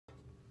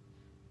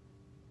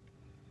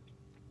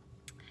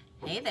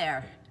Hey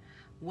there.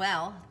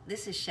 Well,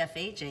 this is Chef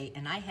AJ,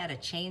 and I had a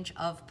change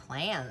of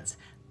plans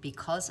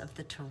because of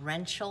the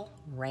torrential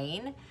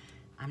rain.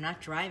 I'm not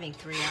driving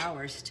 3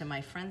 hours to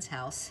my friend's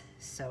house,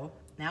 so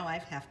now I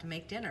have to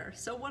make dinner.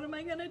 So what am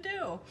I gonna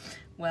do?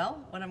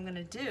 Well, what I'm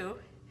gonna do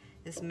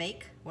is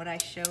make what I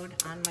showed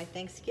on my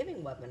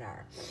Thanksgiving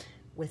webinar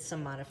with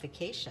some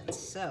modifications.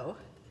 So,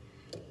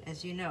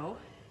 as you know,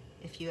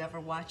 if you ever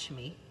watch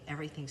me,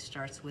 everything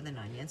starts with an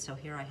onion. So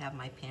here I have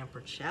my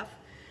Pampered Chef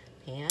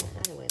pan.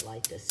 How do I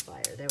light this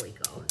fire? There we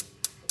go.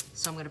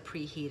 So I'm going to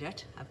preheat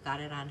it. I've got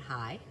it on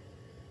high.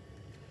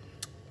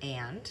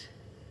 And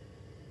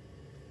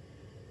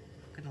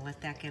I'm going to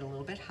let that get a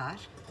little bit hot.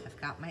 I've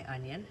got my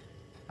onion.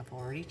 I've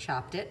already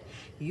chopped it.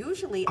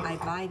 Usually I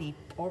buy the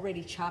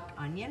already chopped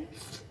onion.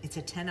 It's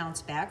a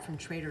 10-ounce bag from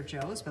Trader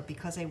Joe's, but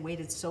because I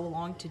waited so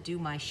long to do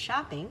my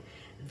shopping,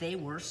 they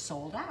were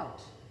sold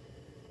out.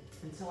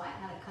 And so I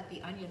had to cut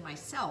the onion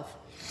myself,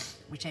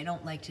 which I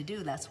don't like to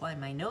do. That's why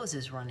my nose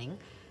is running,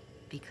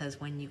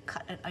 because when you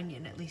cut an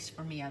onion, at least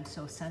for me, I'm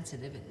so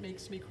sensitive, it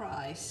makes me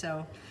cry.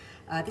 So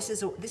this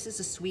is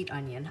a sweet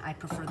onion. I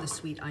prefer the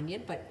sweet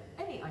onion, but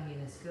any onion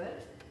is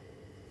good.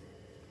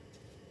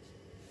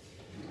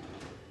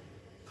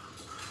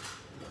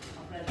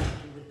 A red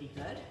onion would be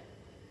good.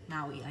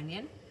 Maui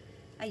onion,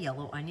 a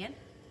yellow onion.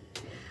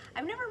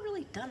 I've never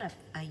really done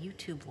a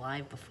YouTube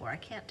live before. I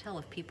can't tell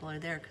if people are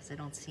there because I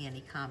don't see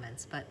any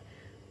comments, but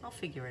I'll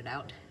figure it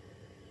out.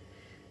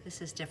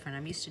 This is different.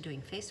 I'm used to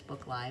doing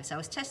Facebook Lives. I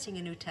was testing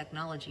a new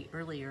technology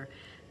earlier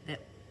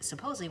that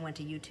supposedly went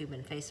to YouTube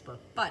and Facebook,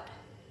 but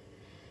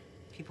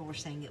people were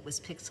saying it was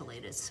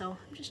pixelated, so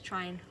I'm just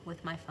trying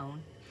with my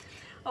phone.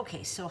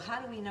 Okay, so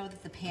how do we know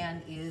that the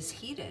pan is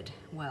heated?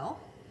 Well,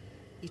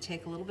 you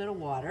take a little bit of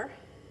water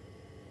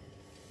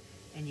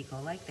and you go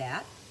like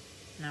that.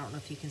 And I don't know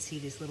if you can see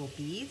these little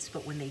beads,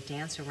 but when they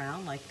dance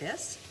around like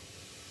this,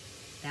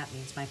 that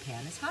means my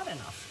pan is hot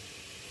enough.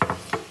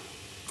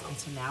 And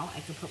so now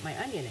I can put my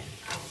onion in.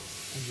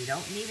 And you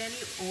don't need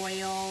any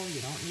oil,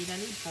 you don't need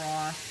any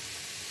broth.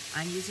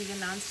 I'm using a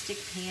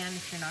non-stick pan.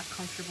 If you're not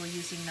comfortable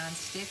using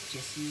non-stick,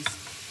 just use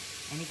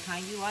any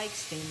kind you like,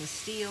 stainless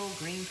steel,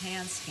 green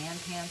pan, scan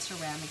pan,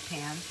 ceramic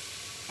pan.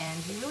 And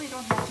you really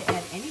don't have to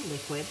add any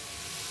liquid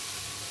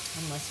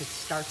unless it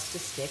starts to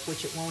stick,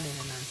 which it won't in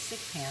a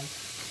non-stick pan.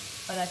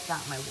 But I've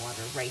got my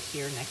water right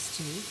here next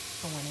to me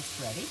for when it's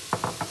ready.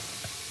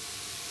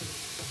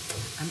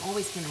 I'm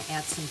always going to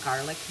add some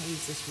garlic. I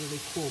use this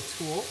really cool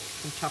tool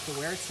from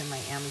Tupperware. It's in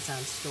my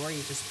Amazon store. You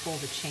just pull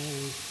the chain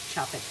and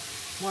chop it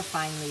more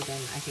finely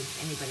than I think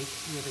anybody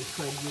really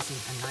could using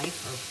a knife.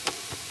 Or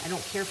I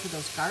don't care for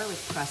those garlic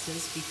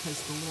presses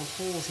because the little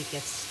holes, it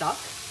gets stuck.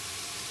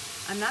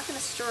 I'm not going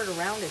to stir it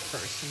around at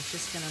first. I'm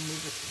just going to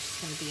move it. It's just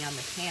going to be on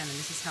the pan, and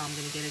this is how I'm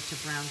going to get it to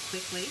brown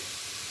quickly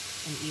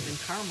and even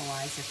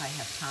caramelize if I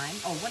have time.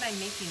 Oh, what I'm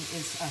making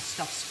is a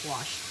stuffed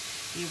squash.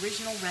 The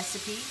original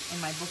recipe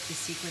in my book, The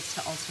Secrets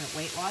to Ultimate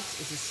Weight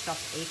Loss, is a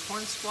stuffed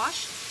acorn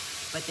squash,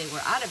 but they were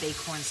out of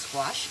acorn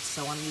squash,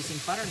 so I'm using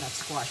butternut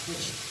squash,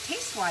 which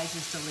taste-wise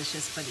is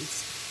delicious, but the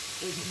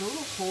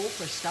little hole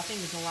for stuffing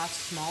is a lot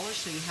smaller,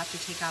 so you have to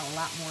take out a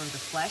lot more of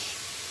the flesh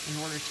in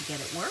order to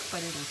get it work,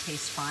 but it'll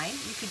taste fine.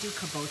 You could do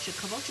kabocha.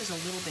 Kabocha is a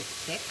little bit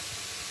thick.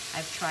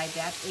 I've tried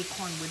that.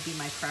 Acorn would be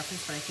my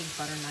preference, but I think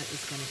butternut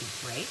is going to be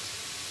great.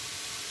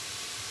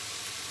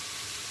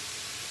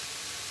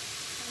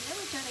 I've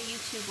never done a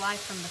YouTube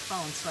live from the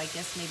phone, so I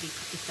guess maybe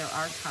if there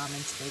are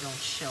comments, they don't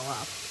show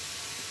up.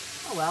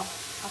 Oh well,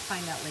 I'll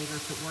find out later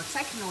if it works.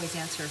 I can always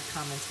answer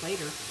comments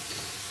later.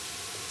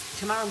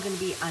 Tomorrow I'm going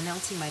to be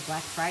announcing my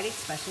Black Friday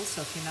special,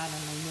 so if you're not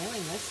on my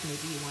mailing list,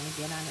 maybe you want to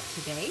get on it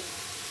today.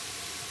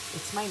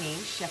 It's my name,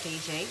 Chef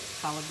AJ,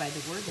 followed by the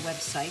word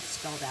website,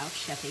 spelled out,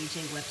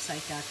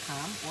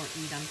 chefajwebsite.com or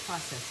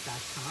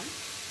eatunprocessed.com.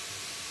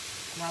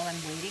 While I'm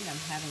waiting,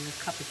 I'm having a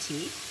cup of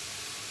tea.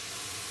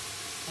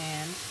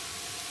 And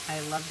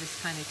I love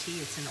this kind of tea.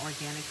 It's an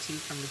organic tea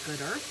from the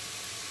Good Earth.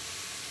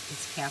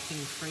 It's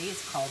caffeine-free.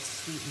 It's called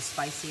Sweet and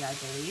Spicy, I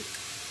believe.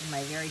 In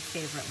my very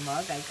favorite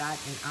mug I got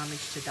in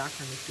homage to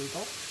Dr.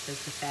 McDougall. It says,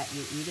 "The fat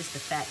you eat is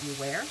the fat you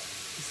wear."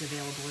 It's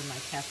available in my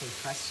Cafe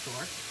Press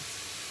store.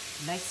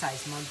 Nice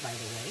size mug, by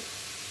the way.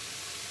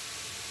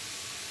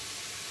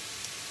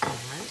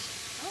 And,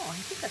 oh, I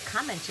think a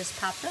comment just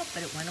popped up,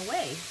 but it went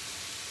away.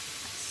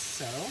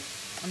 So,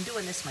 I'm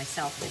doing this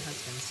myself. My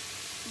husband's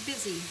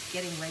busy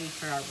getting ready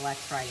for our Black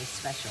Friday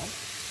special.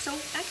 So,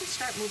 I can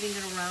start moving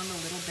it around a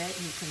little bit,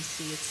 and you can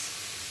see it's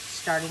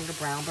starting to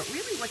brown. But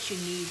really what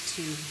you need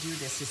to do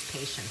this is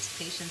patience.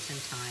 Patience and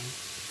time.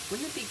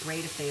 Wouldn't it be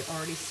great if they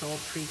already sold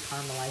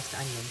pre-caramelized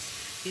onions?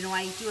 You know,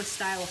 I do a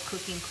style of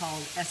cooking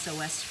called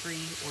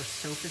SOS-free or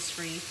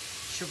SOFAS-free,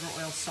 sugar,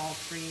 oil,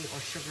 salt-free, or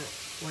sugar,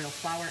 oil,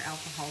 flour,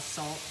 alcohol,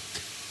 salt.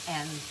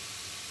 And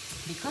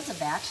because of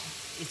that,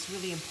 it's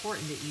really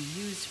important that you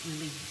use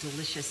really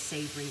delicious,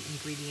 savory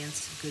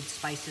ingredients, good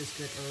spices,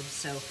 good herbs.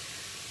 So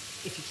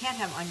if you can't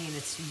have onion,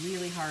 it's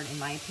really hard, in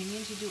my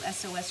opinion, to do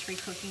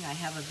SOS-free cooking. I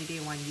have a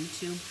video on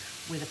YouTube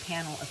with a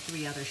panel of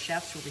 3 other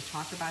chefs where we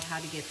talk about how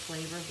to get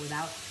flavor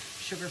without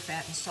sugar,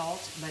 fat, and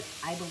salt, but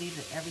I believe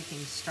that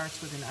everything starts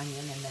with an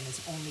onion and then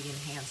is only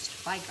enhanced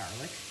by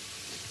garlic.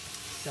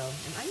 So,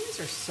 and onions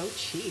are so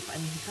cheap.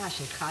 I mean, gosh,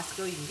 in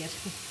Costco you can get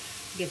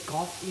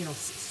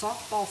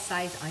softball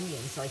size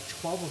onions, like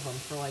 12 of them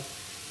for like,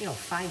 $5,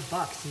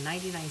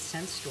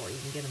 99-cent store. You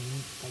can get them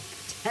like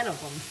 10 of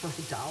them for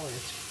 $1.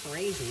 It's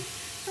crazy.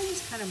 So I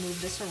just kind of move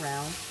this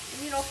around.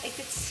 And if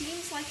it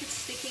seems like it's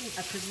sticking,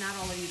 because not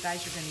all of you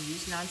guys are going to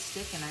use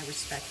nonstick, and I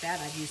respect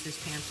that. I've used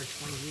this pan for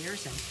 20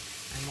 years, and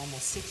I'm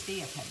almost 60.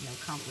 I've had no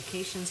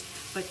complications.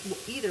 But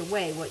either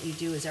way, what you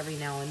do is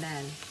every now and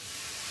then,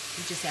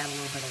 you just add a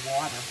little bit of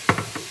water.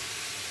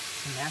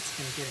 And that's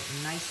going to get it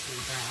nicely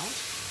browned.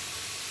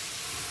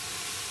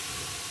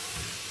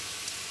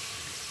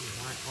 So you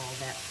want all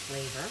that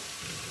flavor.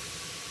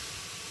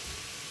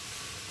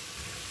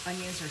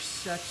 Onions are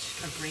such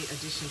a great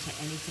addition to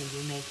anything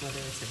you make,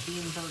 whether it's a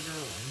bean burger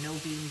or no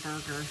bean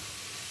burger.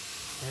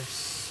 They're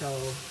so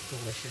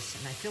delicious.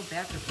 And I feel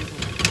bad for people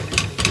that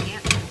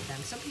can't eat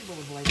them. Some people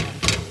avoid them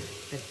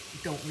that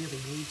don't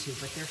really need to,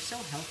 but they're so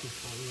healthy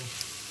for you.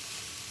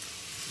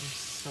 They're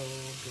so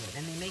good.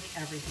 And they make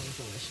everything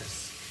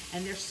delicious.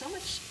 And they're so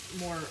much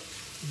more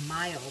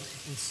mild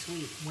and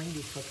sweet when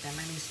you cook them.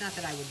 I mean, it's not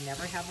that I would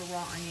never have a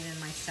raw onion in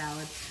my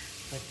salad,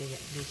 but they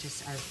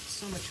just are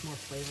so much more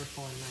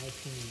flavorful, in my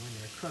opinion, when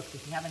they're cooked.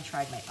 If you haven't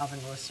tried my oven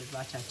roasted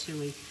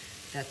ratatouille,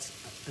 that's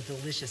a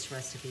delicious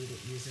recipe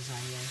that uses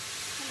onion.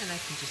 And then I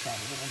can just add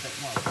a little bit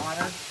more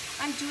water.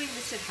 I'm doing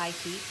this at high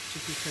heat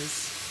just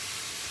because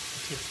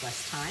it takes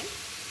less time.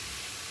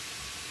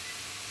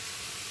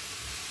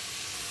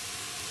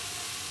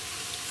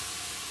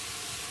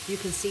 You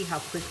can see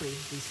how quickly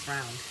these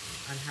browned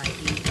on high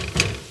heat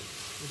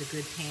with a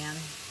good pan.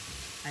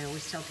 I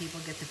always tell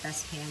people, get the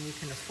best pan you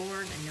can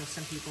afford. I know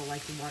some people like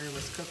the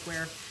waterless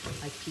cookware,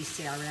 like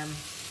PCRM,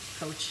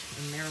 Coach,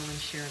 and Marilyn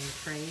Sharon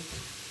McCrae,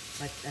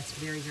 but that's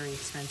very, very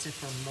expensive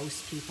for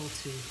most people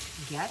to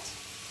get.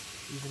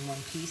 Even one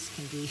piece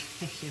can be,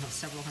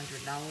 several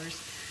 $100s.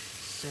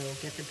 So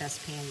get the best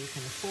pan you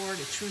can afford.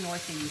 At True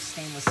North, they use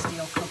stainless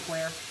steel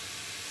cookware.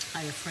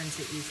 I have friends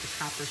that use the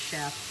Copper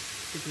Chef,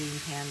 the green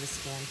pan, the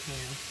scan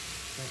pan.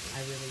 But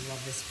I really love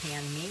this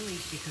pan, mainly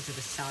because of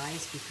the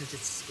size, because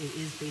it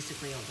is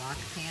basically a rock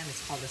pan.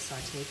 It's called a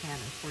saute pan.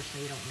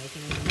 Unfortunately, you don't make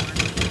it anymore.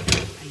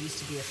 I used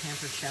to be a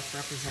Pampered Chef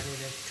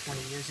representative 20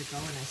 years ago,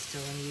 and I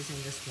still am using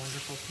this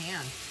wonderful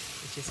pan,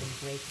 which is in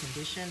great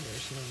condition.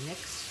 There's no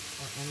nicks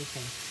or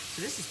anything.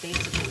 So this is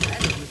basically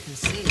ready. You can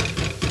see,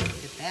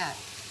 look at that.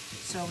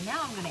 So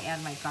now I'm going to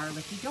add my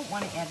garlic. You don't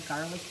want to add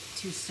garlic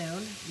too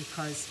soon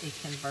because it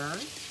can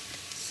burn.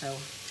 So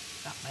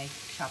got my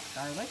chopped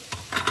garlic.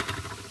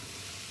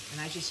 And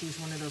I just use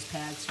one of those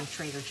bags from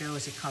Trader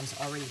Joe's. It comes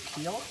already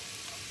peeled.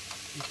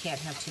 You can't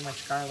have too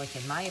much garlic,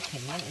 in my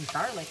opinion. And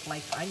garlic,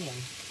 like onion,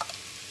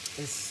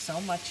 is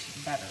so much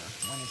better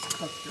when it's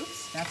cooked.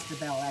 Oops, that's the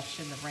bell. I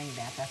shouldn't have rang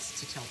that.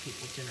 That's to tell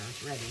people dinner is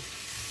ready.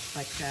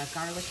 But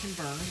garlic can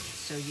burn,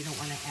 so you don't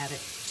want to add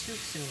it too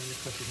soon in the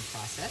cooking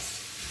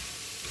process.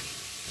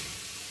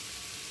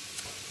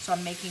 So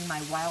I'm making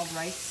my wild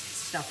rice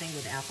stuffing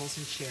with apples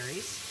and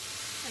cherries.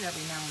 And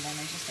every now and then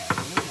I just add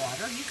a little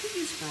water. You could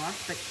use broth,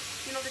 but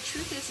the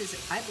truth is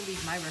I believe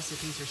my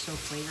recipes are so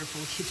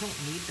flavorful, you don't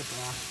need the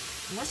broth.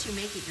 Unless you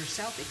make it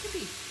yourself, it could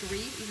be $3,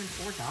 even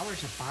 $4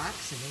 a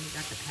box, and then you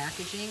got the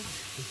packaging.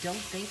 I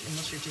don't think,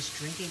 unless you're just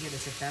drinking it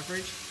as a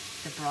beverage,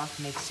 the broth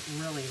makes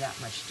really that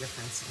much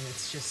difference, and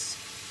it's just,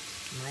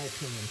 in my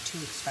opinion,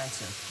 too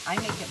expensive. I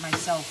make it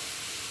myself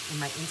in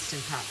my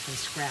Instant Pot from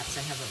scraps.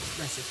 I have a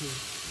recipe,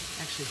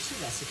 actually 2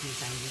 recipes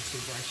on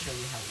YouTube where I show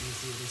you how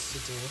easy it is to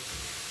do.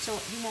 So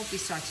you won't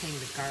be sauteing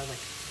the garlic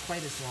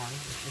quite as long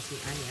as the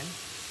onion.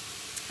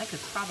 I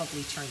could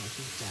probably turn the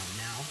heat down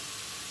now.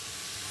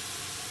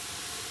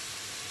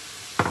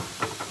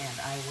 And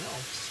I will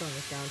turn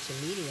it down to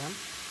medium.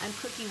 I'm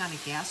cooking on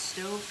a gas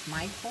stove.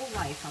 My whole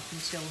life up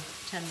until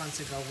 10 months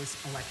ago was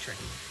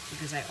electric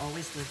because I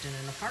always lived in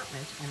an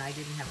apartment and I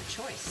didn't have a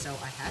choice. So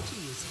I had to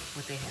use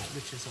what they had,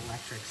 which is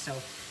electric. So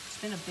it's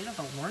been a bit of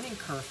a learning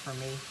curve for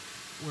me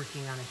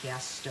working on a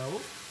gas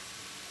stove.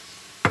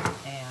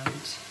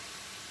 And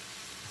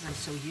I'm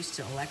so used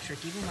to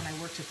electric. Even when I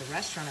worked at the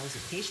restaurant, I was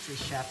a pastry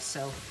chef.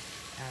 So,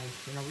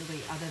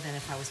 really, other than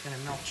if I was going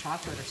to melt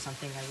chocolate or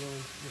something, it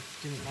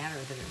didn't matter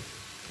that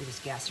it was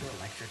gas or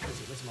electric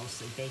because it was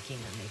mostly baking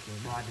or making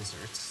raw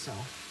desserts. So,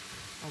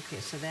 okay,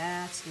 so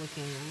that's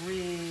looking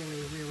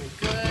really, really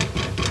good.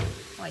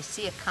 Well, I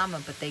see a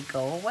comma, but they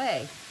go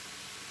away.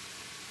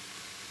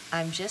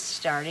 I'm just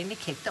starting to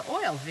kick the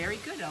oil. Very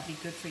good. It'll be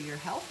good for your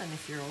health, and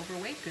if you're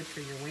overweight, good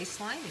for your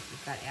waistline. If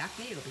you've got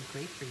acne, it'll be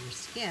great for your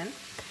skin.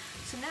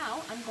 So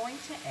now I'm going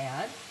to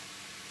add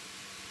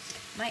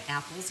my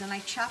apples, and I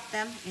chop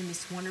them in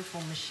this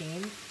wonderful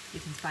machine. You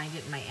can find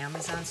it in my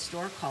Amazon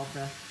store called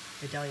the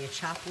Vidalia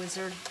Chop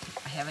Wizard.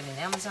 I have it in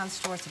Amazon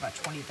store. It's about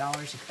 $20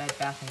 at Bed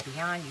Bath &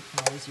 Beyond. You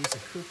can always use a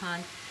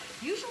coupon.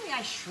 Usually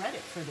I shred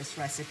it for this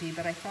recipe,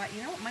 but I thought,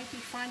 it might be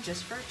fun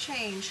just for a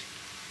change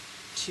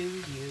to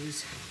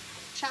use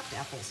chopped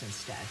apples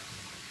instead.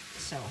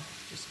 So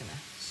just gonna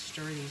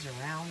stir these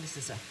around. This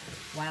is a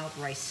wild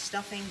rice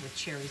stuffing with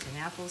cherries and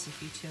apples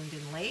if you tuned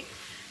in late.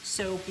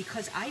 So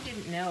because I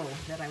didn't know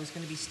that I was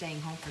gonna be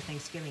staying home for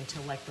Thanksgiving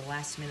till like the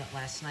last minute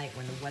last night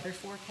when the weather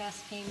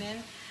forecast came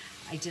in,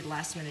 I did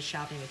last minute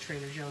shopping at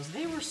Trader Joe's.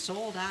 They were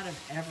sold out of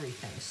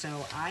everything.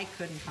 So I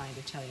couldn't find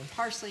Italian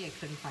parsley, I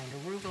couldn't find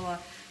arugula.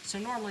 So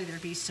normally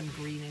there'd be some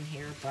green in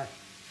here, but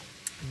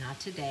not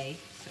today.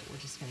 So we're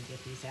just gonna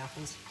get these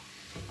apples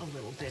a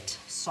little bit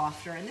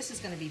softer. And this is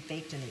gonna be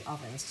baked in the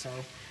oven, so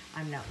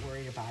I'm not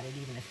worried about it,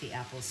 even if the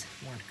apples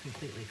weren't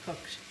completely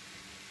cooked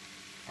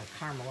or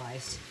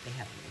caramelized. They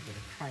have a little bit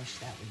of crunch,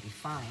 that would be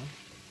fine.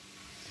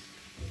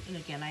 And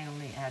again,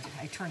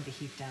 I turned the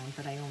heat down,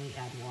 but I only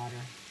add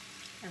water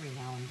every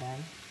now and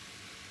then,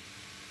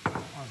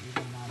 or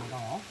even not at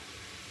all.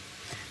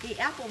 The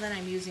apple that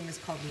I'm using is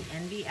called the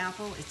Envy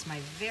apple. It's my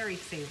very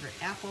favorite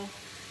apple.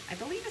 I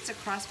believe it's a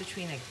cross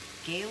between a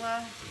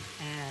Gala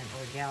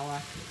or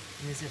Gala,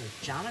 and is it a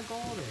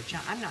Jonagold or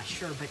I'm not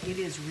sure, but it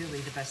is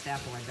really the best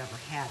apple I've ever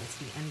had. It's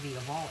the envy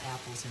of all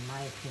apples in my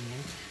opinion.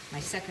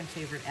 My second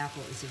favorite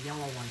apple is a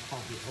yellow one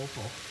called the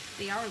Opal.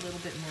 They are a little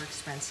bit more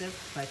expensive,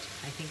 but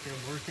I think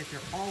they're worth it.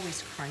 They're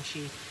always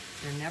crunchy.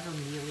 They're never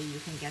mealy.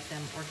 You can get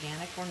them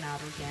organic or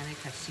not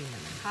organic. I've seen them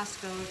in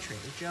Costco,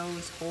 Trader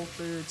Joe's, Whole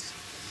Foods.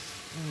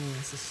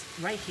 This is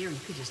right here.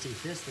 You could just eat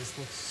this. This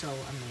looks so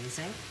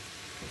amazing.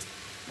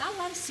 Not a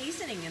lot of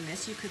seasoning in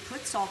this. You could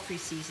put salt-free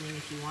seasoning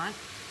if you want.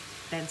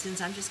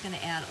 Benson's, I'm just going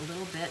to add a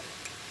little bit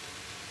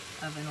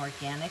of an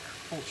organic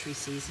poultry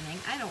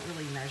seasoning. I don't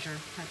really measure.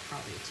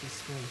 Probably a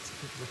teaspoon. It's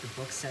what the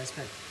book says,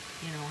 but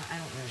you know, I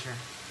don't measure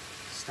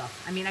stuff.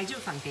 I mean, I do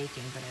if I'm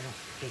baking, but I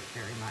don't bake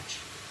very much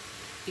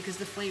because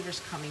the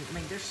flavor's coming. I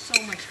mean, there's so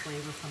much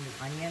flavor from the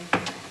onion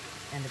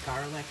and the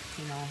garlic.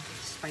 You know,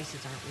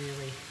 spices aren't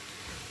really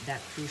that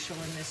crucial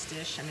in this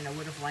dish. I mean, I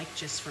would have liked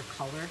just for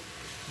color.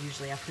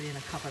 Usually I put in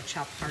a cup of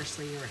chopped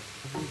parsley or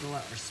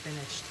arugula or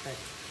spinach, but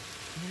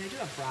I mean, I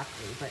do have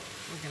broccoli, but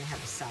we're gonna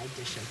have a side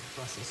dish of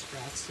Brussels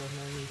sprouts, so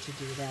no need to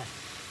do that.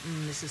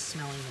 This is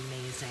smelling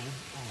amazing.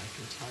 Oh, I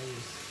can tell you,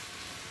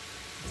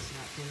 it's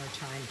not dinner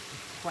time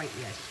quite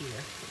yet here.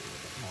 Put a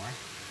little bit more.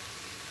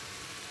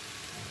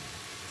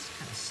 It's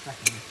kind of stuck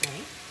in the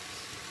thing.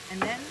 And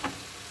then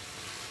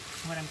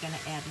what I'm gonna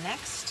add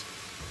next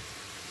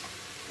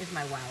is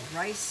my wild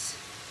rice.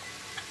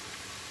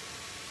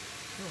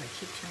 Oh, I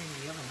keep turning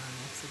the oven on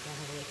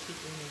accidentally. I keep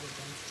leaning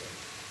against it.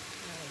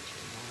 Oh, I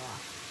turn that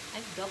off. I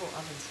have double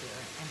ovens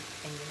here, and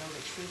you know the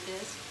truth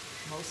is,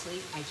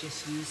 mostly I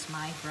just use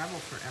my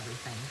Breville for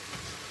everything.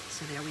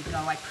 So there we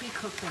go. I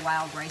pre-cook the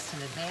wild rice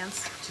in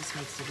advance. It just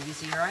makes it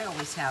easier. I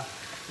always have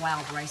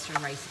wild rice or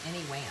rice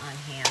anyway on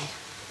hand,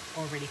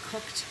 already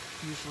cooked,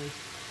 usually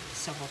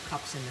several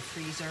cups in the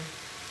freezer.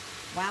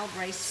 Wild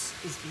rice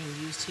is being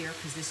used here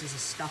because this is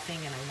a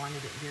stuffing and I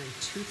wanted it very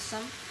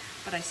toothsome.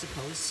 But I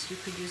suppose you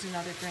could use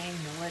another grain,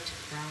 millet,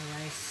 brown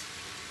rice,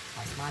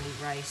 basmati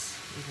rice,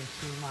 even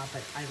quinoa,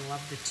 but I love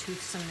the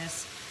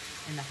toothsomeness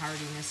and the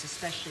hardiness,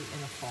 especially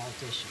in a fall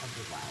dish of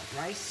the wild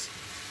rice.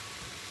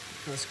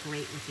 It goes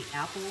great with the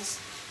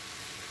apples.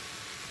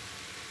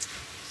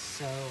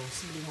 So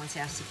somebody once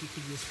asked if you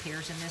could use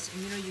pears in this,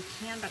 and you know you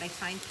can, but I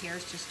find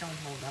pears just don't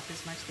hold up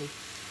as much. They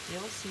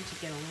always seem to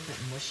get a little bit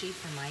mushy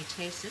for my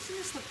taste. Doesn't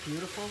this look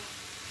beautiful?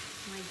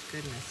 My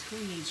goodness, who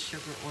needs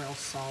sugar, oil,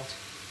 salt,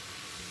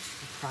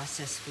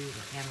 processed food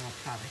or animal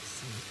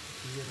products? And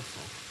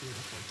beautiful,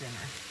 beautiful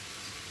dinner.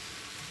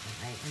 All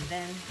right, and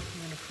then I'm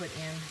going to put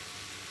in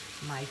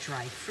my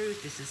dried fruit.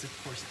 This is of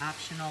course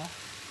optional.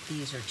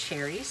 These are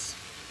cherries.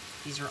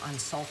 These are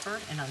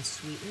unsulfured and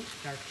unsweetened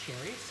dark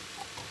cherries.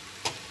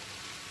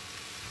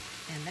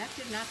 And that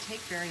did not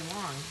take very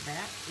long.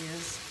 That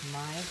is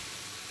my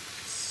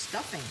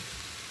stuffing.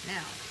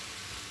 Now,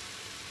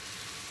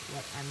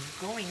 what I'm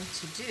going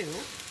to do,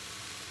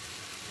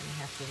 I'm going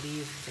to have to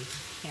leave the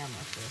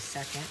camera for a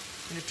second.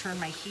 I'm going to turn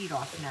my heat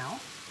off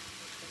now.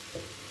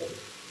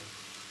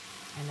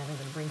 And then I'm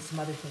going to bring some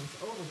other things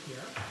over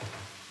here.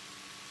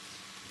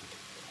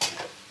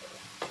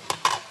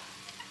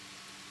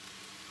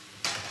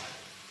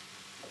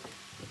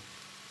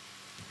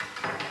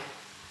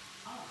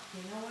 Oh,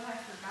 you know what I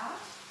forgot?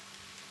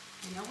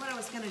 You know what I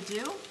was going to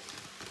do?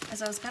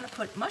 Is I was going to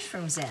put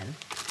mushrooms in.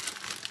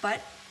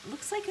 But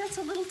looks like that's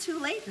a little too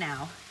late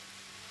now.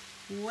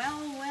 Well,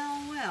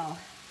 well, well.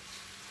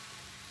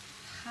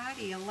 How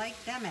do you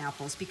like them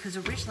apples? Because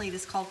originally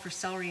this called for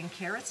celery and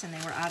carrots and they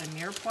were out of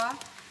mirepoix.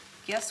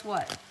 Guess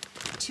what?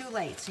 Too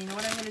late. So you know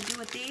what I'm going to do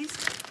with these?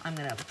 I'm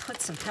going to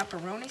put some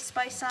pepperoni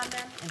spice on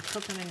them and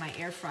cook them in my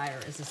air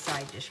fryer as a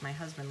side dish. My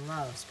husband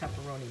loves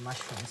pepperoni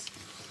mushrooms.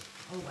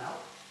 Oh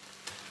well.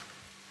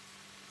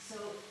 So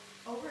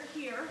over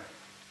here,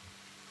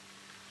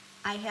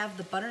 I have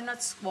the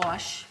butternut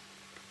squash.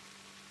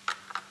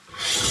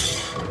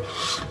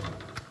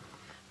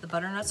 The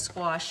butternut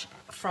squash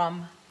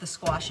from the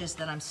squashes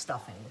that I'm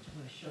stuffing, which I'm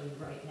going to show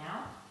you right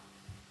now.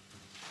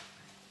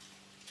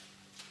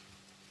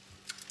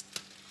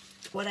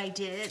 What I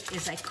did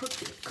is I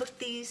cooked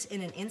these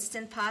in an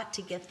Instant Pot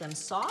to get them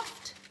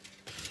soft.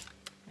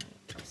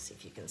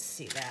 you can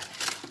see that.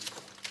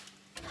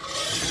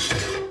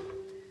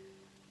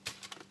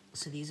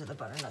 So these are the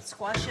butternut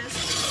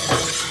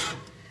squashes.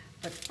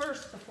 But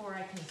first, before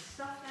I can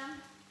stuff them,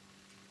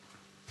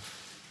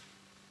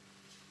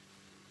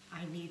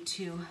 I need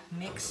to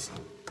mix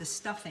the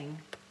stuffing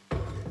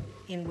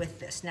in with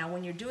this. Now,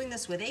 when you're doing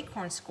this with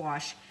acorn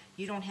squash,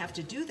 you don't have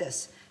to do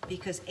this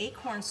because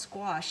acorn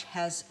squash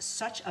has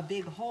such a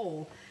big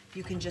hole,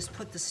 you can just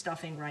put the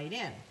stuffing right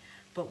in.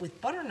 But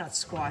with butternut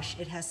squash,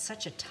 it has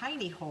such a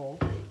tiny hole.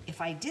 If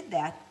I did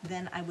that,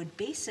 then I would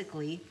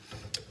basically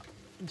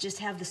just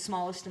have the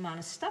smallest amount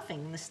of stuffing.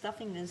 And the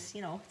stuffing is,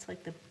 you know, it's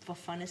like the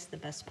funnest, the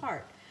best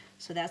part.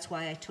 So that's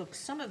why I took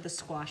some of the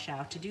squash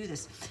out to do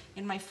this.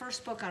 In my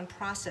first book on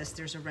process,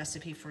 there's a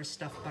recipe for a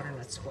stuffed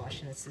butternut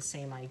squash, and it's the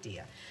same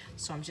idea.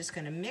 So I'm just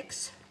gonna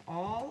mix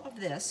all of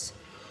this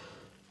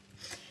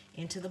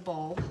into the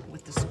bowl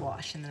with the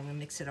squash, and then I'm gonna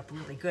mix it up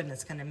really good, and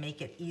it's gonna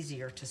make it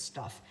easier to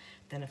stuff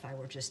than if I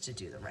were just to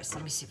do the rest.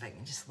 Let me see if I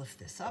can just lift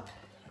this up.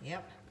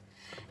 Yep.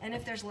 And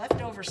if there's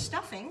leftover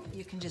stuffing,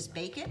 you can just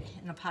bake it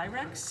in a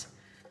Pyrex,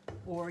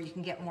 or you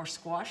can get more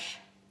squash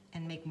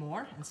and make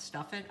more and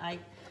stuff it.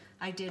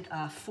 I did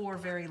 4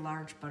 very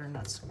large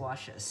butternut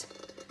squashes.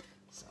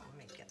 So let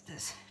me get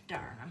this.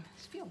 Darn, I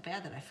feel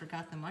bad that I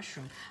forgot the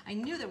mushroom. I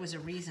knew there was a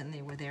reason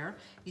they were there.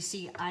 You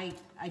see, I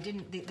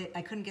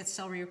couldn't get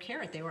celery or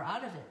carrot. They were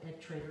out of it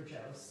at Trader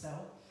Joe's, so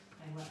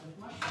I went with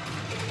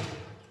mushroom.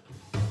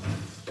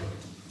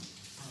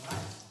 All right.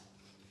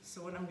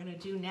 So what I'm gonna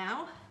do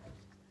now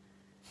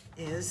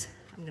is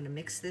I'm gonna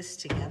mix this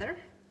together.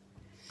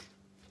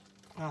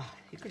 Oh,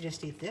 you could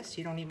just eat this.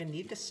 You don't even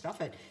need to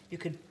stuff it. You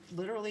could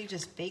literally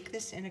just bake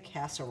this in a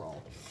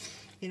casserole.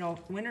 You know,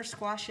 winter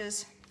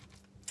squashes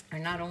are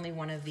not only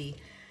one of the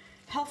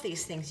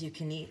healthiest things you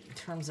can eat in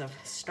terms of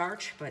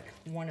starch, but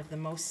one of the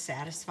most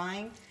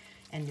satisfying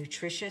and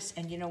nutritious.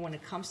 And you know, when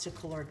it comes to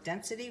caloric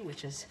density,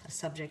 which is a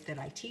subject that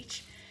I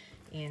teach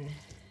in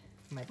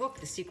my book,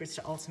 The Secrets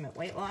to Ultimate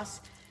Weight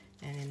Loss,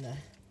 and in the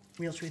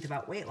Real Truth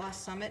About Weight Loss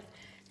Summit,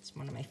 it's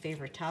one of my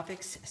favorite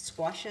topics.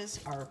 Squashes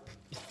are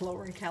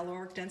lower in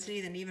caloric density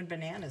than even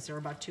bananas. They're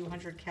about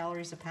 200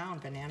 calories a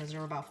pound. Bananas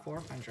are about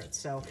 400.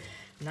 So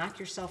knock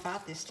yourself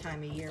out this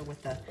time of year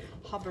with the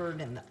Hubbard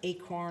and the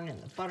acorn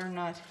and the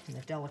butternut and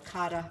the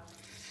delicata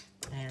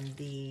and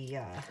the,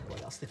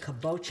 what else? The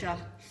kabocha.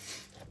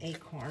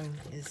 Acorn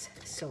is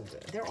so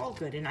good. They're all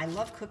good. And I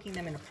love cooking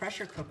them in a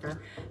pressure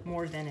cooker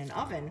more than an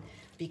oven,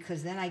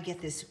 because then I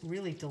get this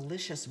really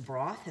delicious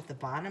broth at the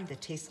bottom that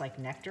tastes like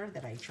nectar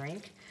that I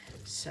drink.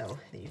 So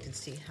that you can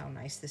see how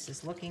nice this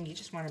is looking. You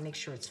just want to make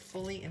sure it's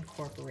fully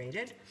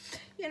incorporated.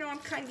 You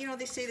know,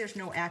 they say there's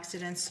no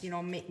accidents. You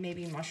know,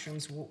 maybe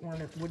mushrooms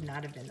would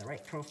not have been the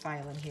right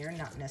profile in here,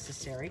 not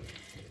necessary.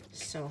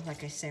 So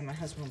like I say, my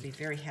husband will be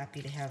very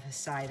happy to have a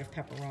side of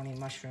pepperoni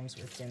mushrooms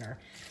with dinner.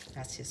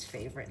 That's his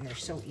favorite, and they're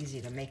so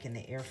easy to make in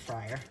the air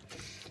fryer.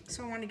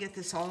 So I want to get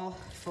this all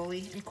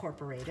fully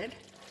incorporated.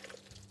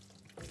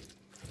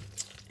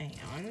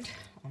 And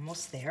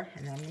almost there,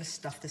 and then I'm gonna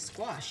stuff the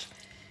squash.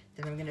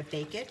 Then I'm gonna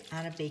bake it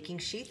on a baking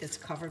sheet that's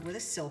covered with a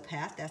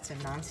Silpat. That's a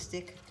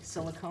non-stick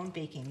silicone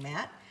baking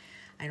mat.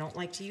 I don't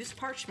like to use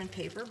parchment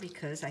paper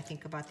because I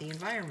think about the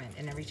environment,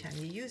 and every time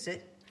you use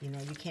it, you know,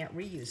 you can't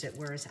reuse it.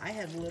 Whereas I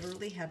have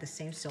literally had the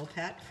same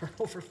Silpat for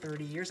over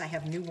 30 years. I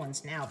have new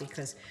ones now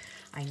because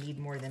I need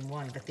more than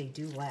one, but they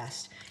do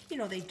last. You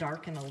know, they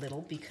darken a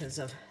little because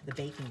of the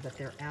baking, but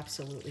they're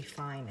absolutely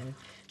fine, and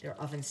they're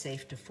oven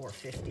safe to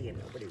 450, and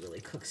nobody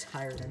really cooks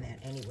higher than that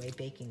anyway.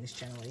 Baking is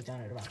generally done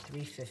at about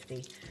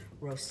 350,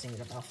 roasting at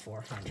about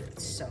 400.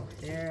 So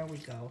there we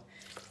go.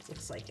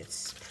 Looks like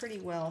it's pretty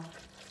well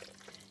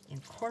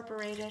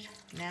incorporated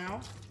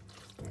now.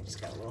 I just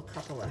got a little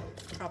couple of,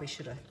 probably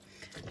should have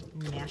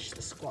mashed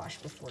the squash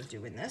before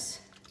doing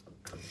this.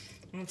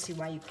 I don't see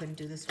why you couldn't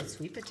do this with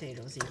sweet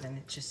potatoes even.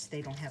 It's just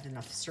they don't have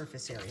enough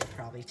surface area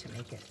probably to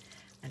make it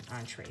an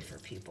entree for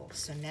people.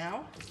 So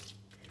now,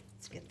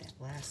 let's get that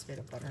last bit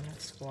of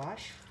butternut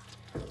squash.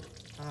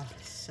 Oh,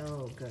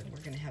 so good.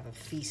 We're gonna have a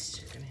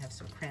feast. We're gonna have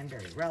some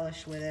cranberry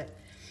relish with it.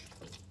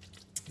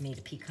 Made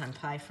a pecan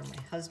pie for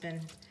my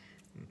husband.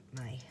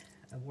 My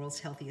world's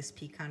healthiest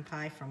pecan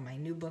pie from my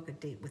new book, A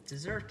Date with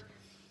Dessert.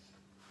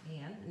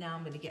 And now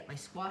I'm gonna get my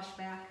squash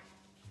back.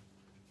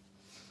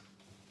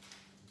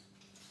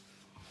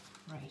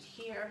 Right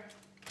here.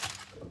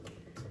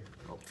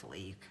 Hopefully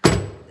you can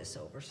move this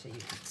over so you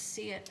can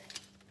see it.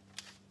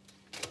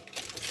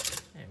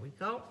 There we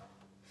go.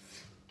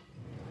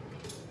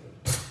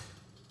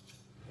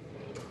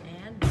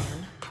 And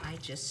then I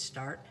just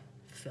start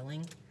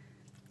filling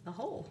the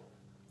hole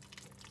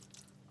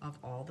of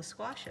all the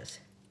squashes.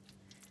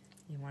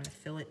 You want to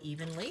fill it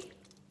evenly.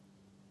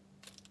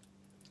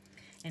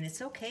 And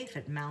it's okay if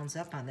it mounds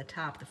up on the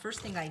top. The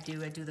first thing I do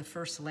the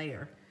first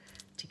layer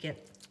to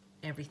get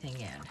everything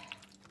in.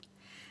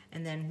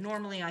 And then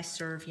normally I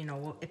serve, you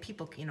know,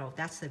 people, you know,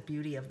 that's the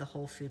beauty of the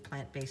whole food,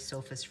 plant-based,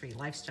 SOFAs-free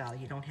lifestyle.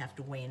 You don't have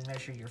to weigh and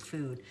measure your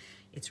food.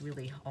 It's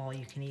really all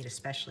you can eat,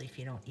 especially if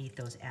you don't eat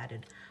those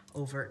added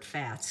overt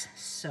fats.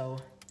 So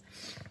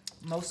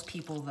Most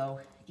people, though,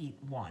 eat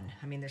one.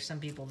 I mean, there's some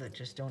people that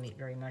just don't eat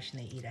very much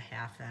and they eat a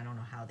half. I don't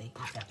know how they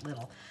eat that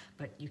little,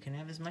 but you can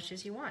have as much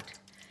as you want.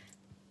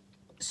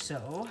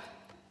 So,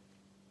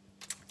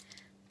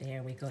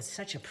 there we go. It's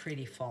such a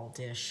pretty fall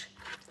dish.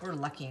 We're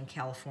lucky in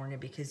California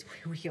because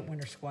we get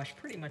winter squash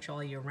pretty much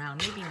all year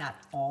round. Maybe not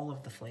all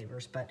of the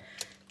flavors, but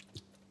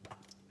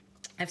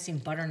I've seen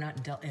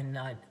butternut and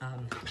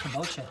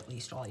kabocha at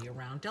least all year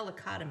round.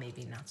 Delicata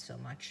maybe not so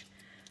much.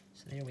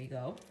 So there we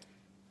go.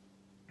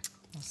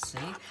 We'll see.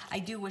 I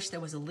do wish there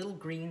was a little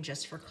green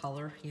just for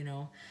color, you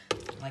know.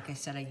 Like I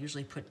said, I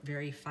usually put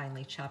very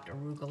finely chopped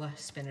arugula,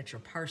 spinach, or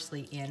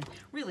parsley in,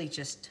 really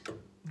just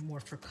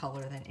more for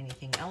color than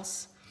anything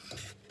else.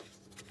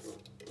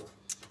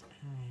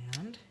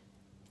 And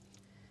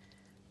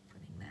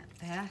putting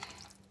that,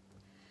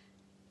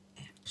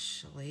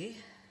 actually,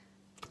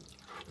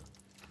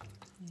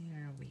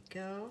 there we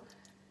go.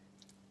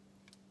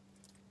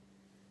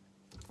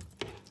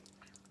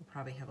 We'll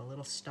probably have a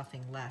little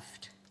stuffing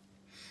left.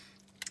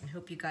 I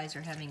hope you guys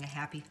are having a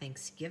happy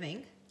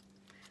Thanksgiving.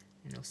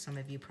 I know some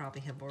of you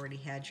probably have already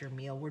had your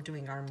meal. We're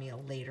doing our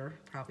meal later,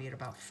 probably at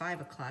about 5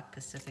 o'clock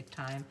Pacific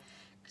time,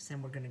 because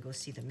then we're going to go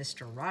see the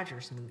Mr.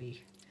 Rogers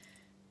movie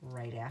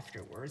right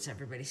afterwards.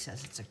 Everybody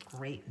says it's a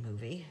great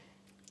movie.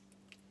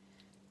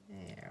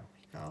 There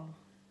we go.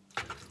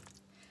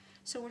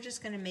 So we're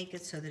just going to make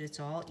it so that it's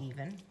all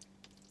even.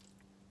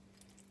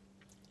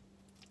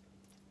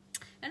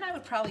 And I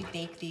would probably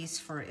bake these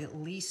for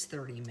at least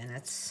 30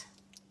 minutes.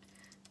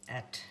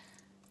 At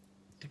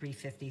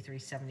 350,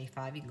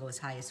 375. You can go as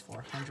high as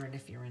 400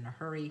 if you're in a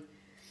hurry.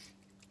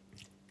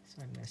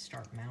 So I'm going to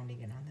start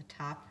mounting it on the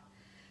top.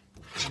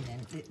 And then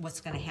what's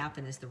going to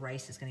happen is the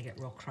rice is going to get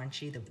real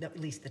crunchy, at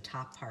least the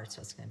top part,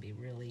 so it's going to be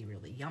really,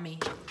 really yummy.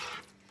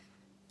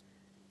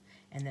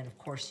 And then, of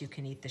course, you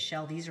can eat the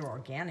shell. These are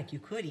organic. You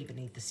could even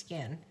eat the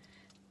skin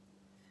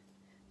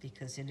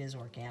because it is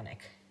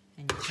organic.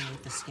 And you can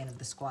eat the skin of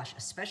the squash,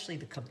 especially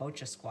the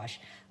kabocha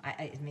squash.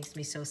 It makes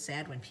me so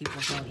sad when people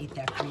don't eat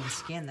that green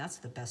skin. That's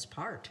the best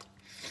part.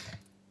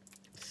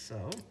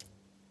 So,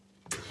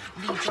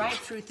 the dried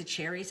fruit, the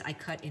cherries, I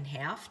cut in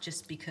half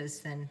just because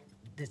then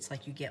it's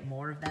like you get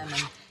more of them.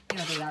 And, you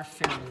know, they are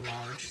fairly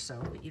large,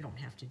 so you don't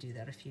have to do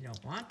that if you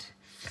don't want.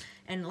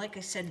 And like I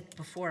said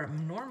before,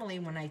 normally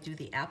when I do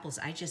the apples,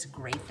 I just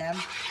grate them.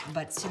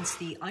 But since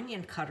the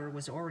onion cutter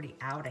was already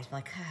out, I'm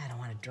like, I don't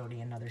want to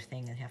dirty another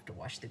thing and have to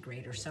wash the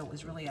grater. So it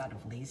was really out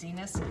of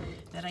laziness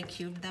that I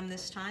cubed them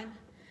this time.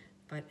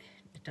 But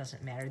it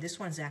doesn't matter. This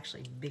one's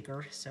actually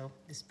bigger, so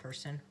this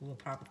person, who will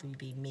probably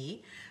be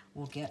me,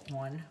 will get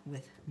one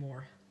with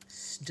more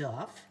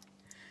stuff.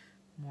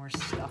 More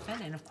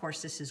stuffing, and of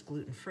course this is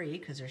gluten-free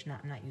because I'm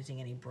not using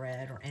any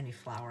bread or any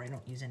flour. I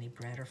don't use any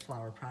bread or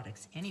flour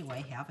products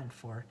anyway, haven't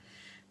for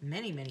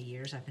many, many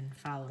years. I've been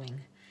following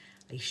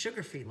a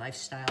sugar-free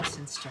lifestyle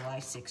since July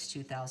 6,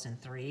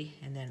 2003,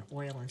 and then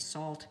oil and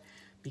salt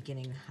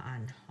beginning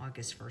on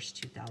August 1st,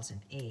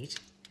 2008,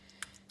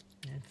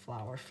 and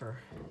flour for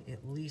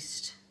at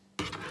least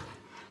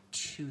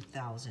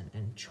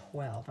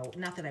 2012.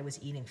 Not that I was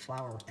eating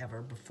flour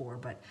ever before,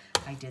 but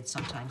I did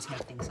sometimes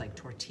have things like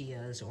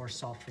tortillas or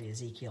salt-free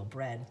Ezekiel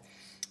bread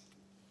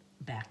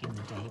back in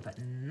the day, but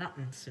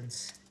nothing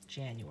since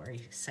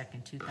January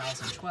 2nd,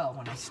 2012,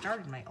 when I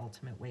started my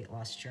ultimate weight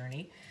loss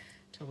journey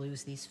to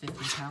lose these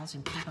 50 pounds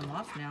and keep them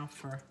off now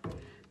for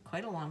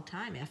quite a long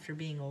time after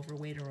being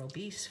overweight or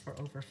obese for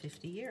over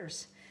 50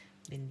 years.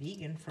 Been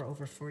vegan for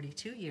over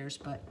 42 years,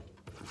 but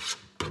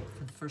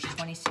for the first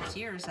 26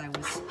 years I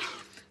was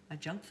a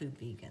junk food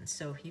vegan.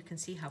 So you can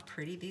see how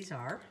pretty these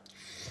are.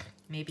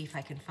 Maybe if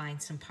I can find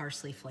some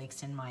parsley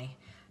flakes in my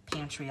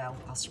pantry, I'll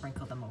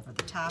sprinkle them over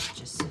the top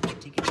just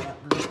to get that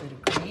little bit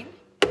of green.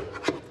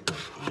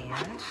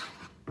 And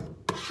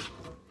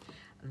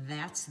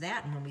that's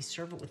that. And when we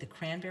serve it with the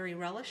cranberry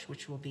relish,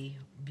 which will be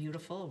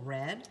beautiful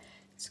red,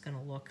 it's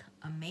gonna look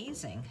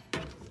amazing.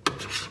 And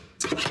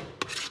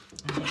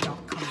maybe I'll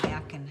come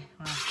back and,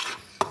 well,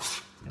 I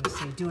would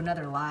say do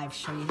another live,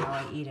 show you how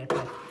I eat it,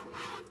 but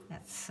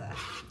that's,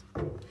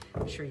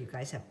 I'm sure you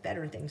guys have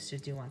better things to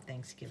do on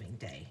Thanksgiving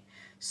Day.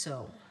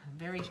 So,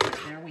 there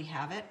we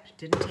have it.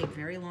 Didn't take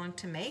very long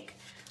to make.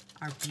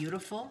 Our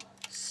beautiful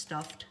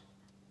stuffed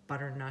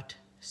butternut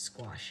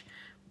squash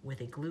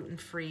with a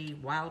gluten-free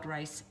wild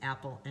rice,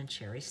 apple, and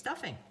cherry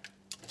stuffing.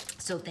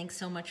 So thanks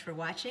so much for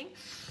watching.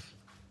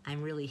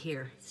 I'm really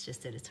here. It's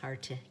just that it's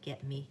hard to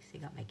get me, see,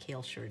 I got my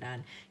Kale shirt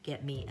on,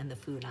 get me and the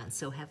food on.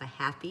 So have a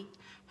happy,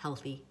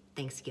 healthy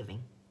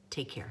Thanksgiving.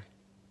 Take care.